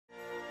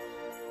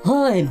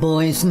Hi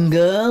boys and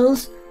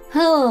girls,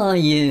 how are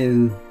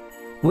you?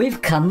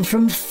 We've come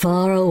from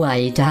far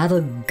away to have a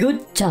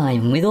good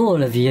time with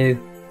all of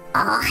you.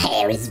 Our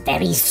hair is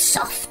very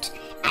soft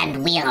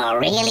and we are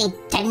really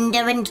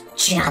tender and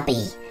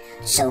chubby.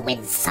 So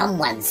when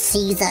someone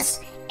sees us,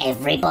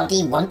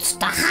 everybody wants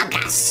to hug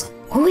us.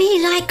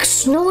 We like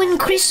snow and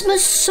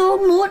Christmas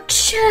so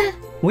much.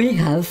 We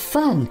have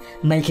fun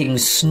making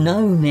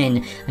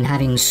snowmen and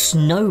having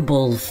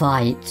snowball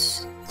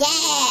fights.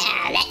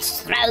 Yeah,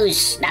 let's throw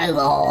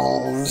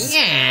snowballs.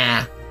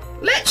 Yeah,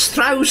 let's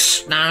throw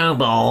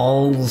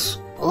snowballs.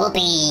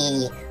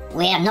 Whoopee,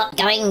 we're not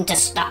going to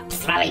stop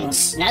throwing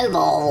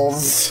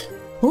snowballs.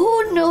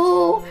 Oh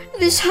no,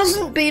 this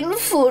hasn't been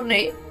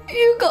funny.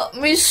 You got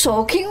me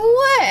soaking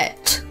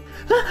wet.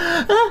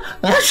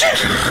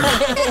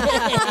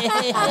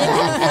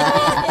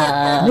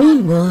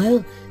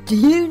 Meanwhile, do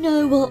you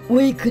know what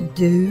we could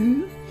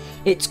do?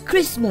 It's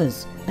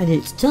Christmas and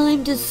it's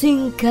time to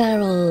sing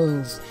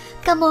carols.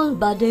 Come on,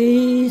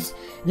 buddies,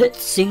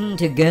 let's sing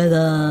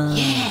together.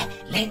 Yeah,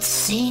 let's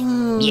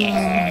sing.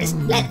 Yes,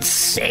 let's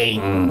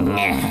sing.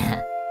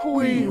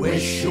 We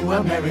wish you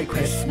a Merry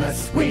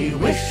Christmas. We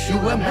wish you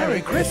a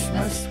Merry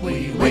Christmas.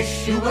 We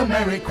wish you a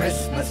Merry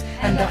Christmas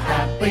and a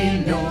Happy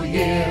New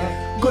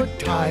Year. Good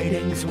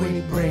tidings we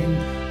bring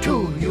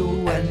to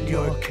you and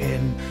your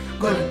kin.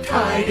 Good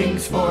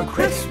tidings for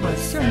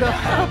Christmas and a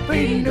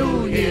Happy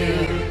New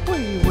Year.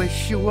 We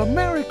wish you a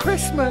Merry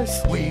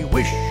Christmas. We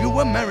wish you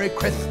a Merry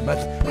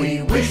Christmas.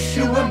 We wish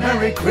you a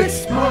Merry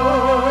Christmas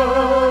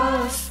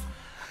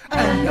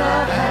and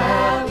a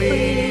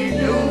Happy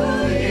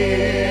New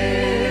Year.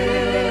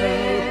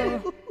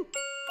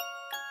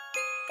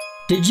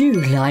 Did you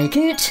like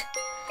it?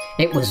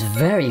 It was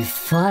very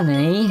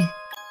funny.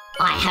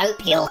 I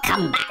hope you'll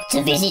come back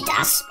to visit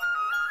us.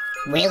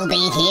 We'll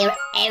be here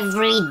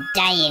every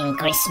day in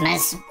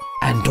Christmas.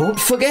 And don't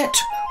forget,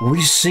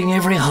 we sing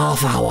every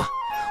half hour.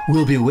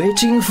 We'll be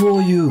waiting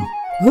for you.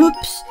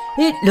 Oops,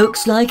 it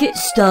looks like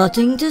it's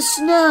starting to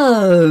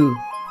snow.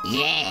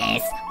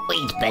 Yes,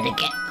 we'd better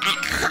get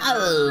back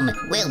home.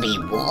 We'll be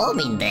warm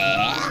in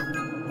there.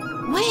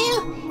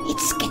 Well,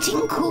 it's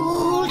getting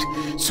cold,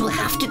 so we'll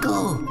have to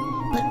go.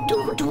 But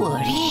don't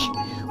worry,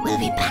 we'll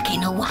be back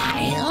in a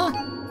while.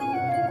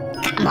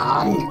 Come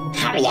on,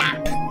 hurry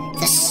up.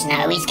 The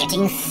snow is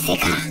getting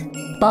thicker.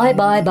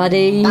 Bye-bye,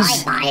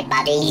 buddies. Bye-bye,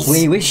 buddies.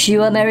 We wish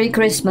you a Merry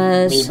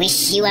Christmas. We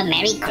wish you a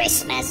Merry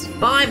Christmas.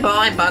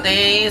 Bye-bye,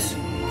 buddies.